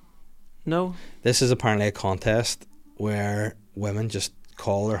seen that? No. This is apparently a contest where women just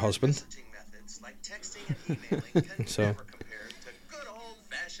call their husband. Like texting and emailing can So never compare to good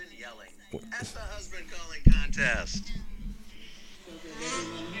old-fashioned yelling at the husband calling contest.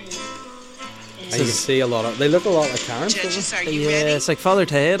 And you can see a lot of. They look a lot like Karen. Judges, are you Yeah, ready? it's like Father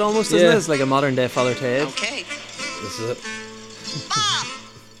Ted almost, isn't it? It's like a modern day Father Ted. Okay. This is it. Bob!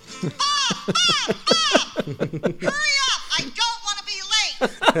 Hurry up! I don't want to be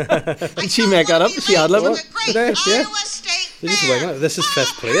late. Did she make that up? She ad-libbing? Great Yeah. Iowa State They're just Fair. winging it. This is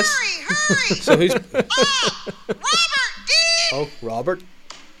fifth place. Hurry! So who's? Robert Dean! Oh, Robert.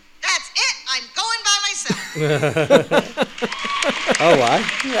 That's it. I'm going by myself. Oh, why?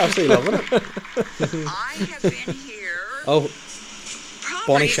 You're absolutely loving it. I have been here. Oh,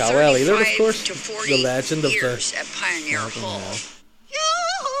 Bonnie Shallwell either, of course. To 40 The legend of the. years at Pioneer Hall.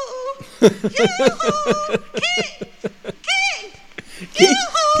 Yoo-hoo! Yoo-hoo! Keith!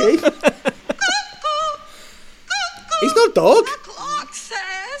 Yoo-hoo! Keith? Cuckoo! He's not a dog. The clock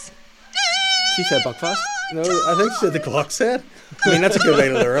says. She said Buckfast. No, I think she said the clock said. I mean, that's a good way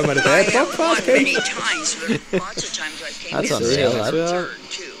to lure him out of bed. I have won Buckfast, many Keith. times, but lots of times I came That's in unreal, second, that. third,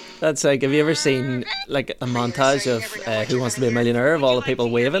 too. That's like, have you ever seen like a montage of Who Wants to Be a Millionaire of all the people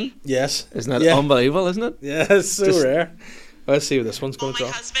waving? Yes. Isn't that Yeah. unbelievable, isn't it? Yeah, it's so Just- rare. Let's see what this one's going My to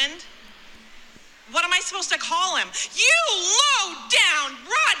drop. husband? What am I supposed to call him? You low down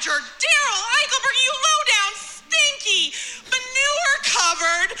Roger Daryl Eichelberg, you low down stinky manure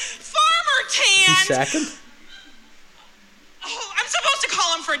covered farmer He's tan. second. Oh, I'm supposed to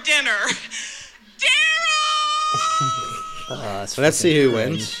call him for dinner. Daryl! Let's see who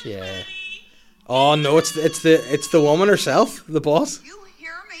wins. Yeah. Oh no, it's the woman herself, the boss. You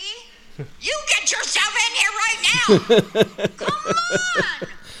hear me? You get yourself in here right now. Come on.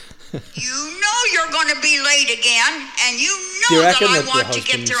 You know you're going to be late again, and you Do you know that reckon I that want your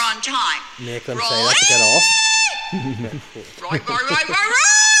to get there on time. Make them say that to get off. Right.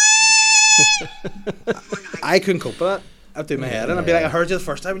 I couldn't cope with that. I'd do my head and I'd be like, I heard you the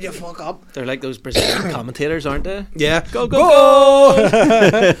first time, would you fuck up? They're like those Brazilian commentators, aren't they? Yeah. Go, go, go!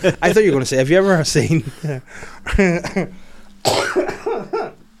 I thought you were going to say, have you ever seen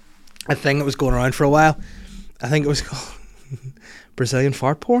a thing that was going around for a while? I think it was called Brazilian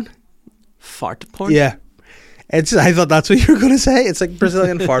fart porn. Fart porn? Yeah. I thought that's what you were going to say. It's like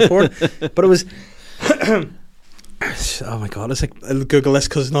Brazilian fart porn. But it was... oh my God. It's like... I'll Google this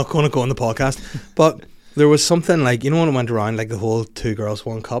because it's not going to go on the podcast. But there was something like... You know when it went around like the whole 2 Girls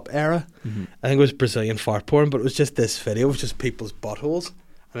 1 Cup era? Mm-hmm. I think it was Brazilian fart porn, but it was just this video of just people's buttholes.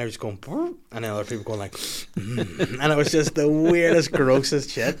 and I was going, "Brr," and then other people going like, and it was just the weirdest, grossest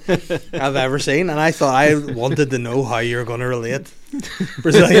shit I've ever seen. And I thought I wanted to know how you're going to relate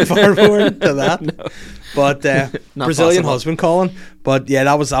Brazilian farm porn to that. No. But Brazilian possible. husband calling. But yeah,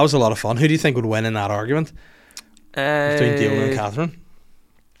 that was a lot of fun. Who do you think would win in that argument between Diona and Catherine?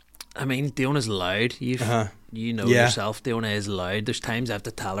 I mean, Diona's loud. You know yourself. Diona is loud. There's times I have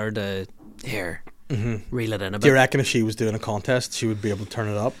to tell her to reel it in a bit. Do you reckon if she was doing a contest, she would be able to turn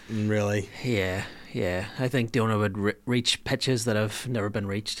it up and really? Yeah. I think Diona would reach pitches that have never been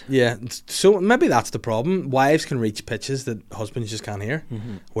reached. Yeah, so maybe that's the problem. Wives can reach pitches that husbands just can't hear.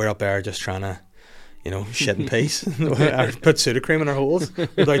 We're up there just trying to, shit in peace, or put Sudocrem in our holes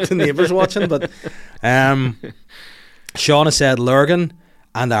without the neighbours watching. But Sean has said Lurgan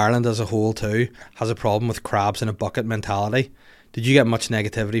and Ireland as a whole too has a problem with crabs in a bucket mentality. Did you get much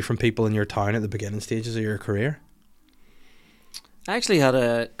negativity from people in your town at the beginning stages of your career? I actually had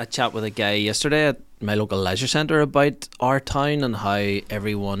a chat with a guy yesterday at my local leisure centre about our town and how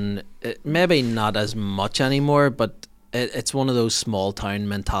everyone, maybe not as much anymore, but it's one of those small town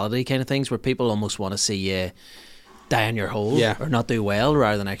mentality kind of things where people almost want to see you die in your hole or not do well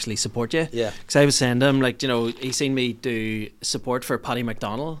rather than actually support you. Yeah. Because I was saying to him, like, he seen me do support for Paddy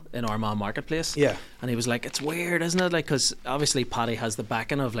McDonnell in Armagh Marketplace. Yeah. And he was like, it's weird, isn't it? Like, because obviously Paddy has the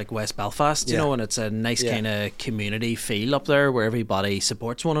backing of like West Belfast, you know, and it's a nice kind of community feel up there where everybody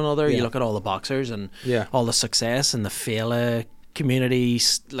supports one another. You look at all the boxers and all the success and the Fela community,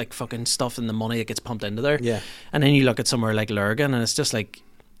 like fucking stuff and the money that gets pumped into there. Yeah. And then you look at somewhere like Lurgan and it's just like,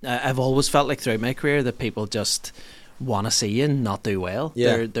 I've always felt like throughout my career that people just want to see you not do well.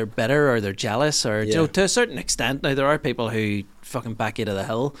 They're bitter or they're jealous or to a certain extent. Now there are people who fucking back you to the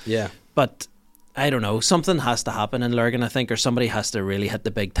hill. Yeah. But I don't know, something has to happen in Lurgan, I think, or somebody has to really hit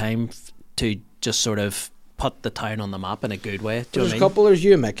the big time to just sort of put the town on the map in a good way. There's a couple. There's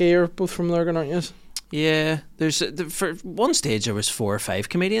you and Mickey are both from Lurgan, aren't you? Yeah, for one stage there was 4 or 5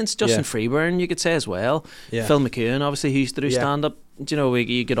 comedians. Justin Freeburn, you could say as well. Yeah. Phil McEwen, obviously, who used to do stand up.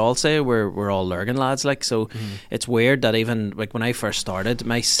 You could all say we're all Lurgan lads, like, so. It's weird that even like when I first started,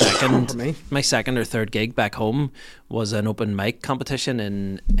 my second or third gig back home was an open mic competition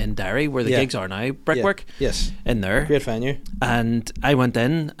in Derry, where the gigs are now, Brickwork. Yes, in there, great venue. And I went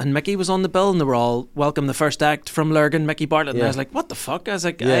in, and Mickey was on the bill, and they were all welcome the first act from Lurgan, Mickey Bartlett. And I was like, what the fuck? I was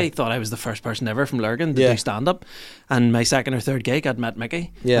like, I thought I was the first person ever from Lurgan to do stand up, and my second or third gig I'd met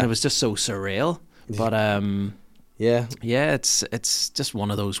Mickey, and it was just so surreal. But it's just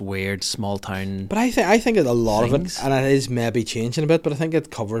one of those weird small town. But I think a lot things. Of it, and it is maybe changing a bit, but I think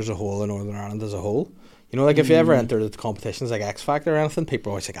it covers the whole of Northern Ireland as a whole. Like if you ever enter the competitions like X Factor or anything, people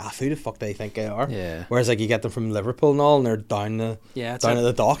are always like, who the fuck do they think they are? Yeah. Whereas like you get them from Liverpool and all, and they're down at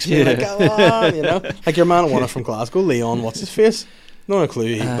the docks, being like, come on, like your man won it from Glasgow, Leon, what's his face? Not a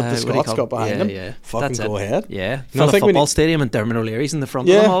clue, but the Scots got behind him. Yeah. Fucking go ahead. Yeah. Fill a football stadium and Dermot O'Leary's in the front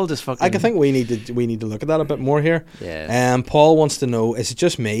of them all. Just fucking. I think we need to look at that a bit more here. Yeah. Paul wants to know: is it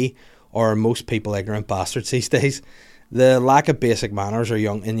just me, or are most people ignorant bastards these days? The lack of basic manners are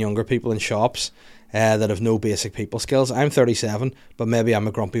younger people in shops that have no basic people skills. I'm 37, but maybe I'm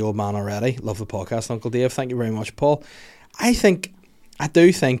a grumpy old man already. Love the podcast, Uncle Dave. Thank you very much, Paul. I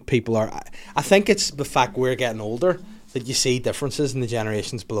do think people are. I think it's the fact we're getting older that you see differences in the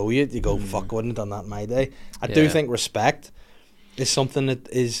generations below you. You go, fuck, I wouldn't have done that in my day. I do think respect is something that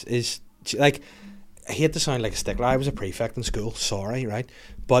is like, I hate to sound like a stickler. I was a prefect in school, sorry, right?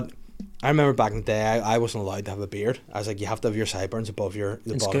 But I remember back in the day, I wasn't allowed to have a beard. I was like, you have to have your sideburns above the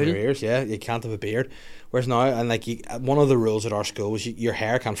bottom of your ears. Yeah, you can't have a beard. Whereas now, and like one of the rules at our school was your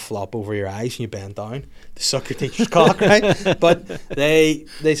hair can't flop over your eyes and you bend down to suck your teacher's cock, right? But they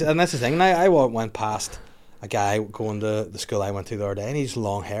and that's the thing. And I went past a guy going to the school I went to the other day, and he's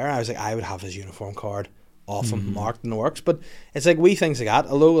long hair. I was like, I would have his uniform card off him, marked in the works. But it's like wee things like that.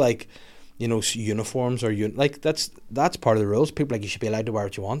 Although, like, uniforms or like that's part of the rules. People like, you should be allowed to wear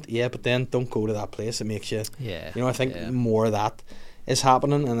what you want. Yeah, but then don't go to that place. It makes you. Yeah. I think more of that is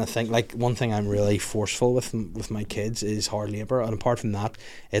happening, and I think like one thing I'm really forceful with my kids is hard labour, and apart from that,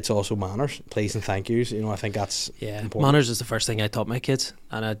 it's also manners, please and thank yous. I think that's important. Manners is the first thing I taught my kids,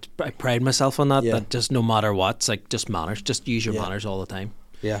 and I pride myself on that. That just no matter what, it's like just manners, just use your manners all the time.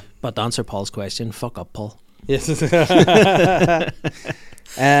 Yeah. But to answer Paul's question, fuck up, Paul. Yes.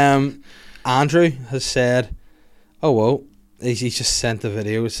 Andrew has said, he's just sent a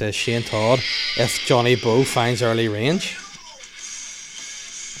video. It says Shane Todd, if Johnny Bowe finds early range.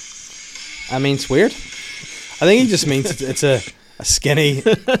 I mean, it's weird. I think he just means it's a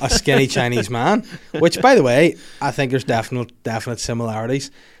skinny Chinese man. Which, by the way, I think there's definite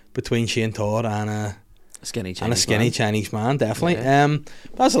similarities between Shane Todd and Skinny Chinese and a skinny man. Chinese man, definitely. Yeah.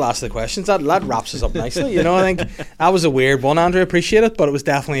 That's the last of the questions. That wraps us up nicely. You know, I think that was a weird one, Andrew. Appreciate it, but it was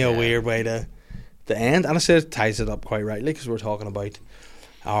definitely a weird way to end. And I said it ties it up quite rightly because we're talking about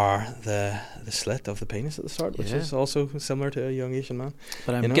the slit of the penis at the start, which is also similar to a young Asian man.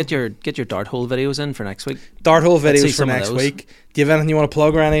 But you know? get your dart hole videos in for next week. Dart hole Let's see videos for some of next those. week. Do you have anything you want to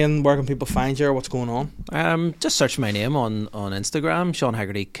plug or anything? Where can people find you or what's going on? Just search my name on Instagram, Sean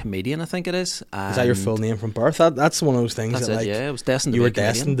Haggerty Comedian, I think it is. Is that your full name from birth? That's one of those things That's that it, like yeah. It was destined to you be were a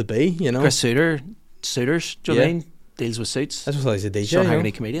comedian. destined to be, you know. Chris Suitors, do you know what I mean? Deals with suits. That's what he's a DJ. Sean you know?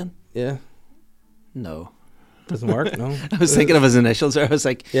 Haggerty Comedian? Yeah. No. Doesn't work, no. I was thinking of his initials there. I was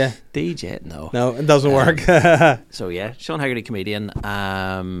like, Yeah. DJ? No, it doesn't work. So yeah, Sean Haggerty Comedian.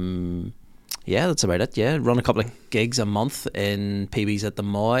 Yeah, that's about it. Yeah, run a couple of gigs a month in PBs at the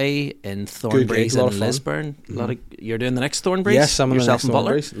Moy, in Thornbury's gigs, a lot and of fun. Lisburn. You're doing the next Thornbury's? Yes, I'm in the Yourself next and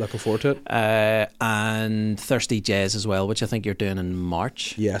Butler? Thornbury's. Looking forward to it. And Thirsty Jazz as well, which I think you're doing in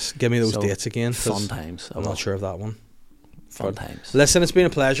March. Yes, give me those So, dates again. 'cause Fun times. I'm not sure of that one. Fun times. Listen, it's been a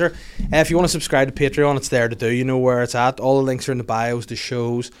pleasure. If you want to subscribe to Patreon, it's there to do. You know where it's at. All the links are in the bios, the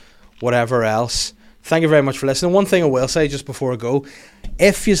shows, whatever else. Thank you very much for listening. One thing I will say just before I go,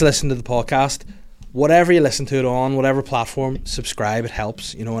 if you listen to the podcast, whatever you listen to it on, whatever platform, subscribe. It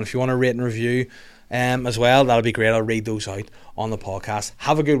helps. You know, and if you want to rate and review as well, that'll be great. I'll read those out on the podcast.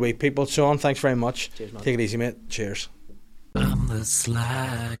 Have a good week, people. Sean, thanks very much. Cheers, man. Take it easy, mate. Cheers. I'm the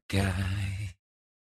sly guy.